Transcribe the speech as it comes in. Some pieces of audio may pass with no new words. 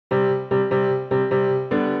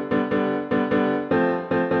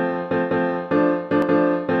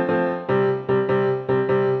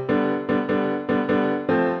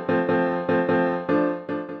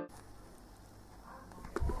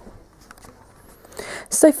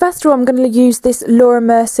So first of all, I'm going to use this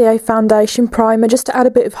Mercier foundation primer just to add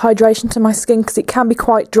a bit of hydration to my skin, because it can be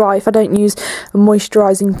quite dry if I don't use a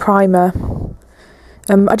moisturising primer.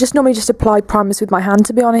 I just normally just apply primers with my hand,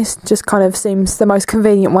 to be honest. Just kind of seems the most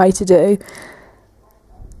convenient way to do.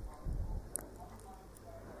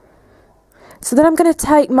 So then I'm going to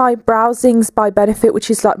take my Browzings by Benefit,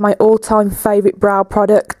 which is like my all-time favourite brow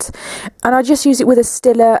product, and I just use it with a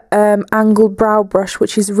Stila angled brow brush,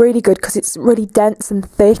 which is really good because it's really dense and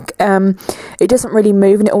thick. It doesn't really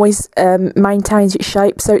move, and it always maintains its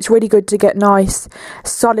shape, so it's really good to get nice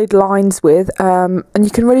solid lines with, and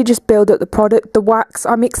you can really just build up the product. The wax,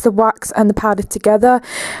 I mix the wax and the powder together.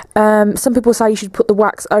 Some people say you should put the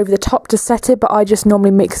wax over the top to set it, but I just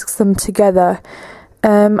normally mix them together.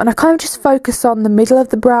 And I kind of just focus on the middle of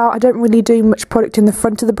the brow. I don't really do much product in the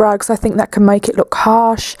front of the brow because I think that can make it look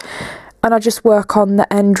harsh. And I just work on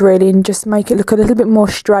the end really and just make it look a little bit more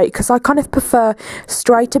straight, because I kind of prefer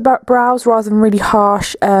straighter brows rather than really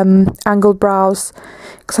harsh angled brows,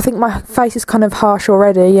 because I think my face is kind of harsh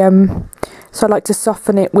already. So I like to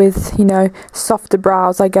soften it with, you know, softer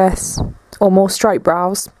brows, I guess, or more straight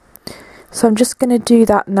brows. So I'm just going to do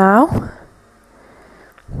that now.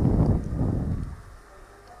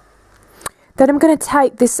 Then I'm going to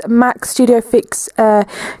take this MAC Studio Fix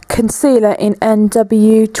concealer in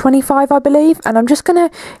NW25, I believe, and I'm just going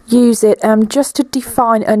to use it just to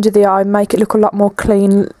define under the eye, make it look a lot more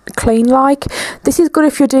clean-like. This is good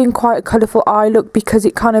if you're doing quite a colourful eye look, because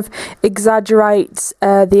it kind of exaggerates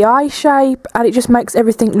the eye shape, and it just makes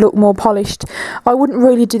everything look more polished. I wouldn't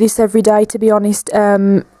really do this every day, to be honest.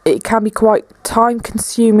 It can be quite time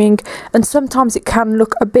consuming, and sometimes it can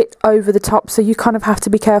look a bit over the top, so you kind of have to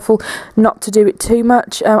be careful not to do it too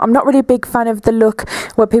much. I'm not really a big fan of the look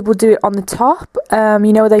where people do it on the top,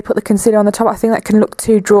 you know, where they put the concealer on the top. I think that can look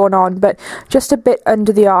too drawn on, but just a bit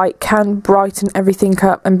under the eye can brighten everything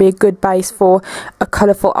up and be a good base for a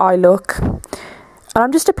colourful eye look. And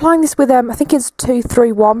I'm just applying this with I think it's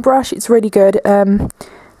 231 brush. It's really good.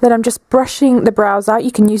 Then I'm just brushing the brows out.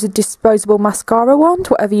 You can use a disposable mascara wand,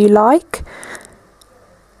 whatever you like.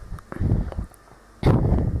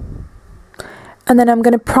 And then I'm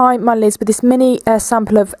going to prime my lids with this mini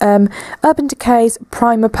sample of Urban Decay's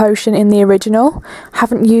Primer Potion in the original. I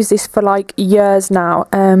haven't used this for like years now,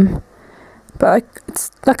 but it's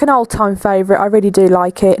like an old-time favourite. I really do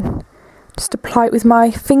like it. Just apply it with my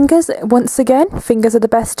fingers once again. Fingers are the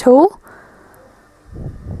best tool.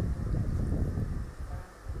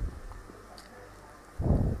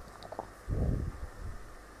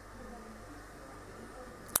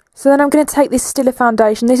 So then I'm going to take this Stila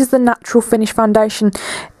foundation. This is the Natural Finish foundation.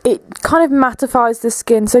 It kind of mattifies the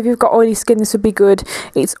skin, so if you've got oily skin, this would be good.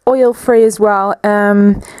 It's oil free as well,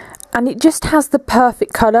 and it just has the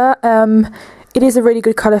perfect colour. It is a really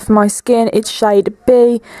good colour for my skin. It's shade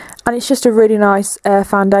B, and it's just a really nice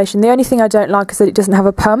foundation. The only thing I don't like is that it doesn't have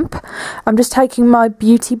a pump. I'm just taking my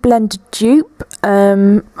Beauty Blender dupe.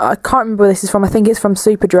 I can't remember where this is from. I think it's from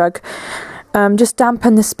Superdrug. Just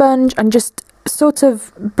dampen the sponge and just sort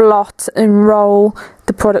of blot and roll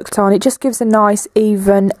the product on. It just gives a nice,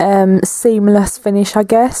 even, seamless finish, I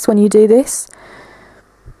guess, when you do this.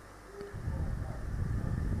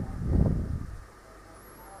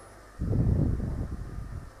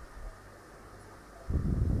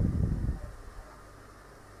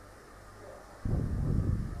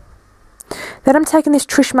 Then I'm taking this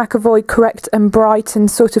Trish Mcevoy Correct and Brighten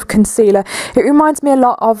sort of concealer. It reminds me a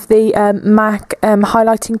lot of the MAC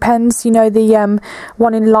highlighting pens, you know, the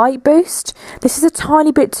one in Light Boost. This is a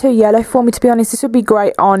tiny bit too yellow for me, to be honest. This would be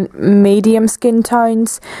great on medium skin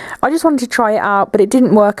tones. I just wanted to try it out, but it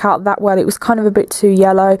didn't work out that well. It was kind of a bit too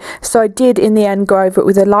yellow. So I did, in the end, go over it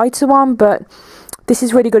with a lighter one, but this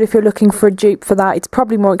is really good if you're looking for a dupe for that. It's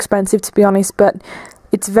probably more expensive, to be honest, but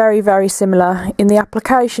it's very, very similar in the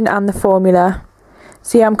application and the formula.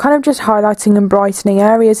 So yeah, I'm kind of just highlighting and brightening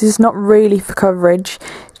areas. It's not really for coverage.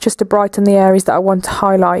 It's just to brighten the areas that I want to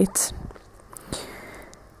highlight.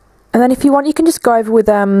 And then if you want, you can just go over with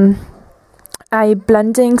a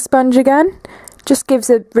blending sponge again. Just gives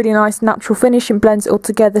a really nice natural finish and blends it all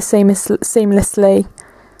together seamlessly.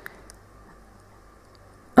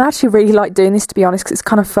 I actually really like doing this, to be honest, because it's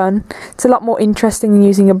kind of fun. It's a lot more interesting than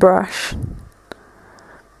using a brush.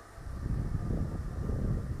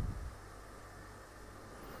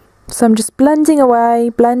 So I'm just blending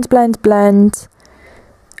away, blend, blend, blend.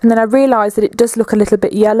 And then I realised that it does look a little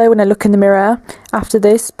bit yellow when I look in the mirror after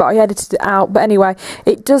this, but I edited it out. But anyway,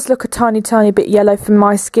 it does look a tiny, tiny bit yellow for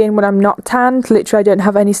my skin when I'm not tanned. Literally, I don't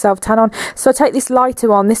have any self-tan on. So I take this lighter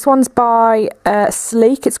one. This one's by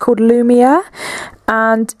Sleek. It's called Lumiere.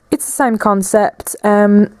 And it's the same concept.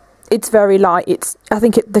 it's very light. I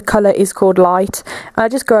think the colour is called Light. And I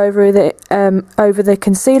just go over the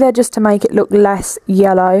concealer just to make it look less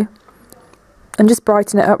yellow and just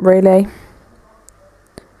brighten it up really.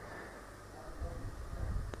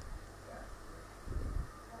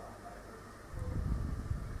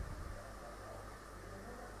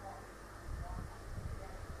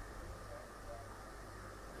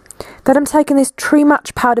 Then I'm taking this True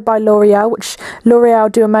Match powder by L'Oreal, which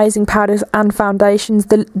L'Oreal do amazing powders and foundations.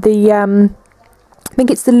 I think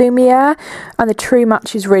it's the Lumiere, and the True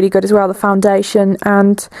Match is really good as well, the foundation.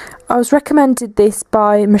 And I was recommended this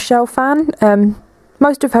by Michelle Fan.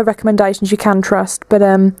 Most of her recommendations you can trust, but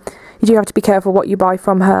you do have to be careful what you buy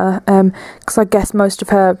from her, because I guess most of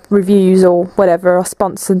her reviews or whatever are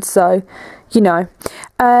sponsored, so you know.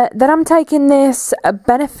 Then I'm taking this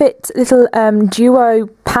Benefit little duo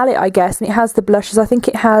palette, I guess, and it has the blushes. I think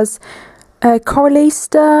it has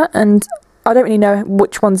Coralista, and I don't really know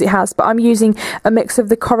which ones it has, but I'm using a mix of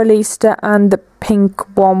the Coralista and the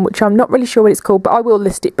pink one, which I'm not really sure what it's called, but I will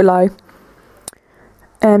list it below.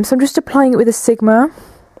 So I'm just applying it with a Sigma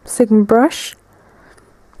brush.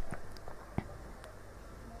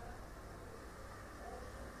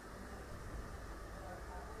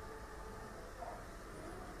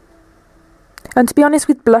 And to be honest,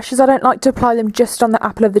 with blushes, I don't like to apply them just on the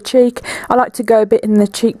apple of the cheek. I like to go a bit in the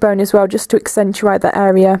cheekbone as well, just to accentuate that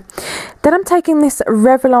area. Then I'm taking this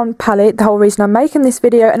Revlon palette, the whole reason I'm making this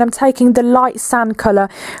video, and I'm taking the light sand colour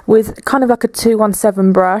with kind of like a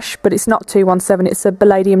 217 brush, but it's not 217, it's a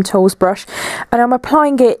Palladium Tools brush. And I'm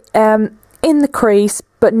applying it in the crease,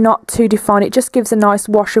 but not too defined. It just gives a nice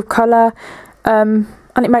wash of colour, and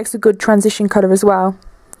it makes a good transition colour as well.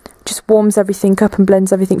 Just warms everything up and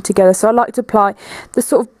blends everything together. So I like to apply the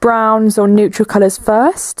sort of browns or neutral colours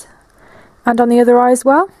first, and on the other eye as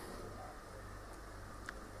well.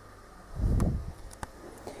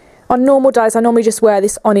 On normal days I normally just wear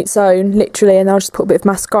this on its own, literally, and I'll just put a bit of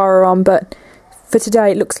mascara on, but for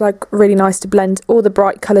today it looks like really nice to blend all the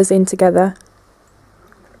bright colours in together.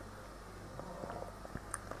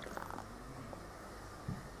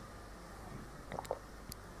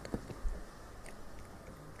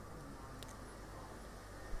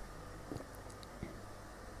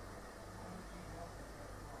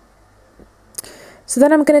 So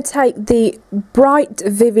then I'm going to take the bright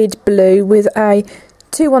vivid blue with a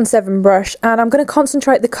 217 brush, and I'm going to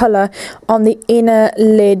concentrate the colour on the inner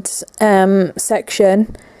lid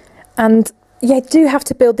section. And yeah, you do have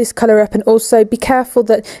to build this colour up, and also be careful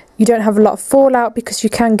that you don't have a lot of fallout, because you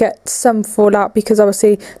can get some fallout because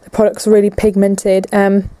obviously the product's really pigmented.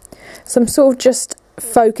 So I'm sort of just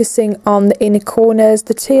focusing on the inner corners,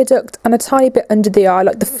 the tear duct, and a tiny bit under the eye,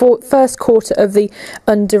 like the first quarter of the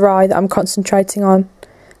under eye that I'm concentrating on.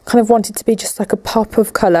 Kind of want it to be just like a pop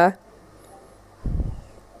of colour.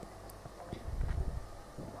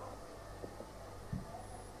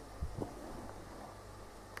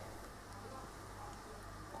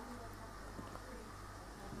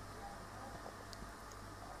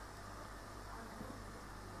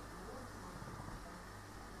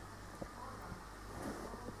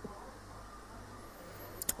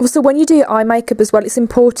 Also, when you do your eye makeup as well, it's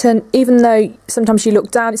important, even though sometimes you look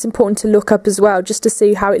down, it's important to look up as well, just to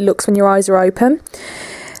see how it looks when your eyes are open.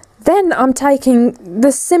 Then I'm taking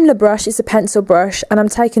the similar brush, it's a pencil brush, and I'm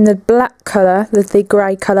taking the black colour, the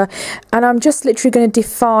grey colour, and I'm just literally going to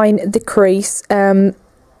define the crease.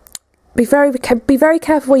 Be very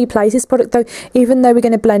careful where you place this product though. Even though we're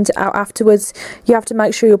going to blend it out afterwards, you have to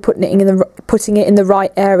make sure you're putting it in the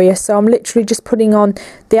right area. So I'm literally just putting on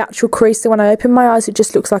the actual crease, so when I open my eyes it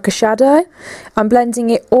just looks like a shadow. I'm blending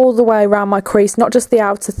it all the way around my crease, not just the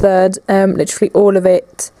outer third, literally all of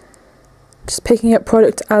it. Just picking up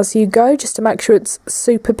product as you go, just to make sure it's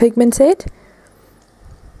super pigmented.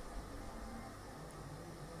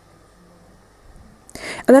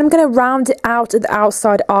 And then I'm going to round it out at the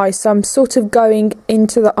outside eye, so I'm sort of going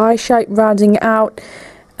into the eye shape, rounding it out,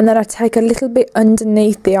 and then I take a little bit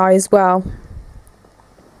underneath the eye as well.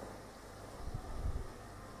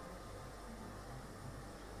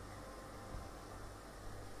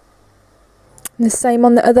 And the same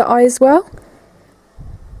on the other eye as well.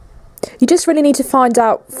 You just really need to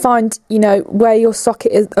find you know, where your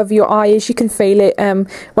socket of your eye is. You can feel it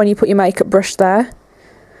when you put your makeup brush there.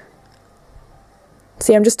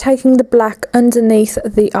 See, I'm just taking the black underneath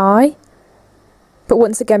the eye, but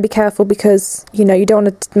once again be careful, because you know you don't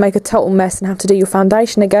want to make a total mess and have to do your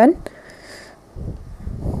foundation again.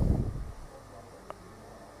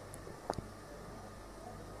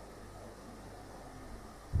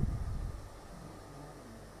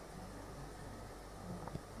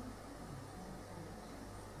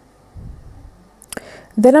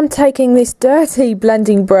 Then I'm taking this dirty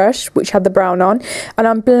blending brush, which had the brown on, and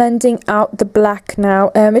I'm blending out the black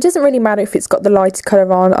now. It doesn't really matter if it's got the lighter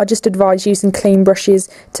colour on. I just advise using clean brushes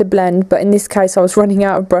to blend, but in this case I was running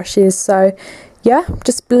out of brushes, so yeah,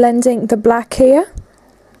 just blending the black here.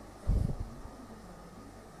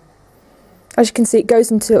 As you can see, it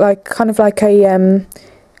goes into like kind of like a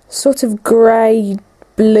sort of grey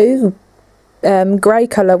blue grey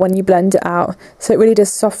colour when you blend it out, so it really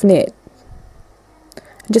does soften it.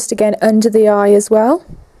 And just again under the eye as well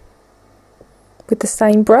with the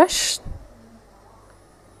same brush.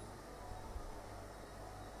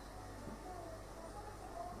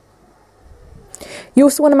 You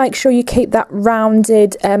also want to make sure you keep that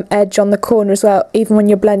rounded edge on the corner as well, even when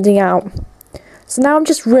you're blending out. So now I'm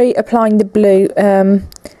just reapplying the blue,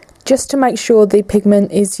 just to make sure the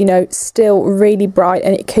pigment is, you know, still really bright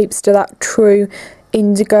and it keeps to that true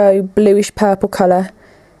indigo bluish purple colour.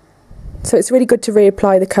 So it's really good to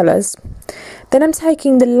reapply the colours. Then I'm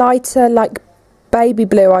taking the lighter, like baby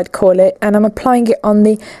blue I'd call it, and I'm applying it on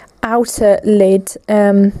the outer lid.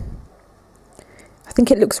 I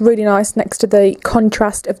think it looks really nice next to the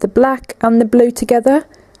contrast of the black and the blue together.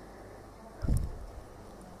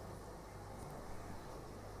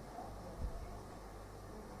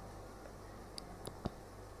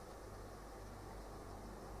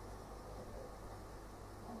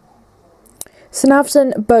 So now I've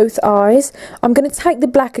done both eyes. I'm going to take the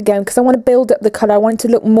black again because I want to build up the colour. I want it to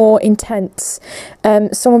look more intense.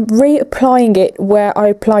 So I'm reapplying it where I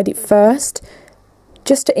applied it first,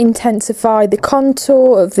 just to intensify the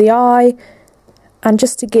contour of the eye and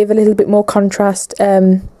just to give a little bit more contrast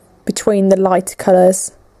between the lighter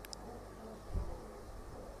colours.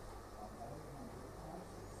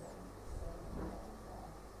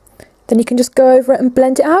 Then you can just go over it and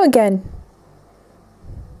blend it out again.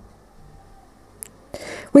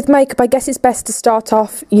 With makeup, I guess it's best to start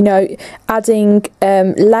off, you know, adding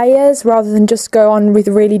layers rather than just go on with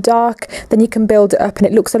really dark. Then you can build it up and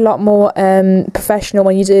it looks a lot more professional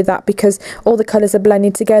when you do that, because all the colours are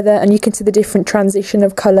blending together and you can see the different transition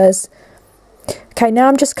of colours. Okay, now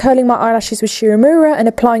I'm just curling my eyelashes with Shiramura and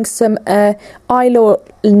applying some Eylure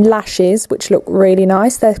lashes, which look really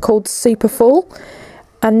nice. They're called Super Full.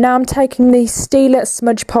 And now I'm taking the Stila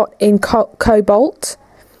Smudgepot in Cobalt.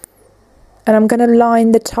 And I'm going to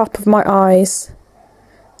line the top of my eyes.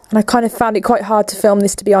 And I kind of found it quite hard to film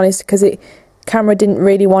this, to be honest, because the camera didn't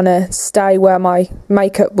really want to stay where my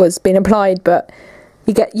makeup was being applied. But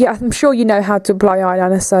you get, yeah, I'm sure you know how to apply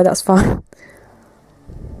eyeliner, so that's fine.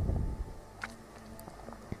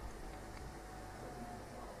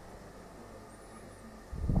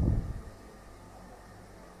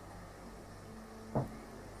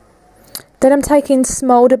 Then I'm taking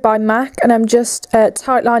Smolder by MAC and I'm just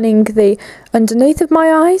tightlining the underneath of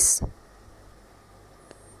my eyes.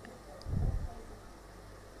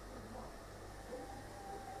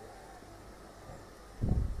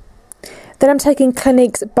 Then I'm taking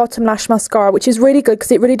Clinique's Bottom Lash Mascara, which is really good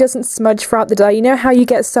because it really doesn't smudge throughout the day. You know how you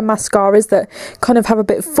get some mascaras that kind of have a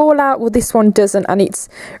bit of fallout? Well, this one doesn't, and it's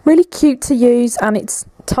really cute to use, and it's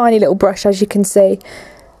a tiny little brush, as you can see.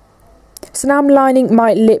 So now I'm lining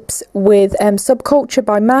my lips with Subculture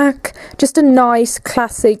by MAC, just a nice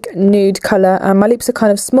classic nude colour, and my lips are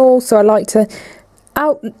kind of small, so I like to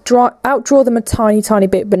outdraw them a tiny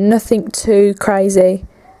bit, but nothing too crazy.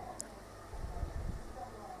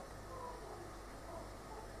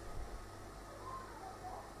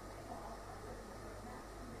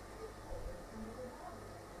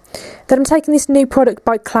 Then I'm taking this new product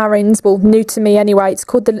by Clarins, well, new to me anyway. It's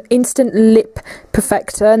called the Instant Lip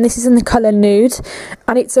Perfector, and this is in the colour Nude.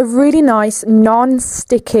 And it's a really nice,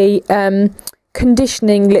 non-sticky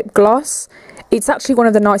conditioning lip gloss. It's actually one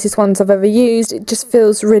of the nicest ones I've ever used. It just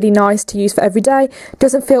feels really nice to use for every day. It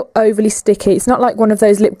doesn't feel overly sticky. It's not like one of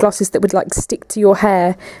those lip glosses that would like stick to your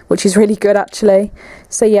hair, which is really good actually.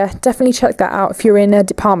 So yeah, definitely check that out if you're in a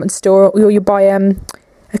department store or you buy a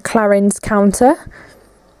Clarins counter.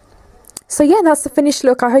 So yeah, that's the finished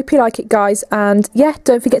look. I hope you like it, guys. And yeah,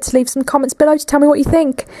 don't forget to leave some comments below to tell me what you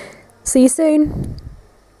think. See you soon.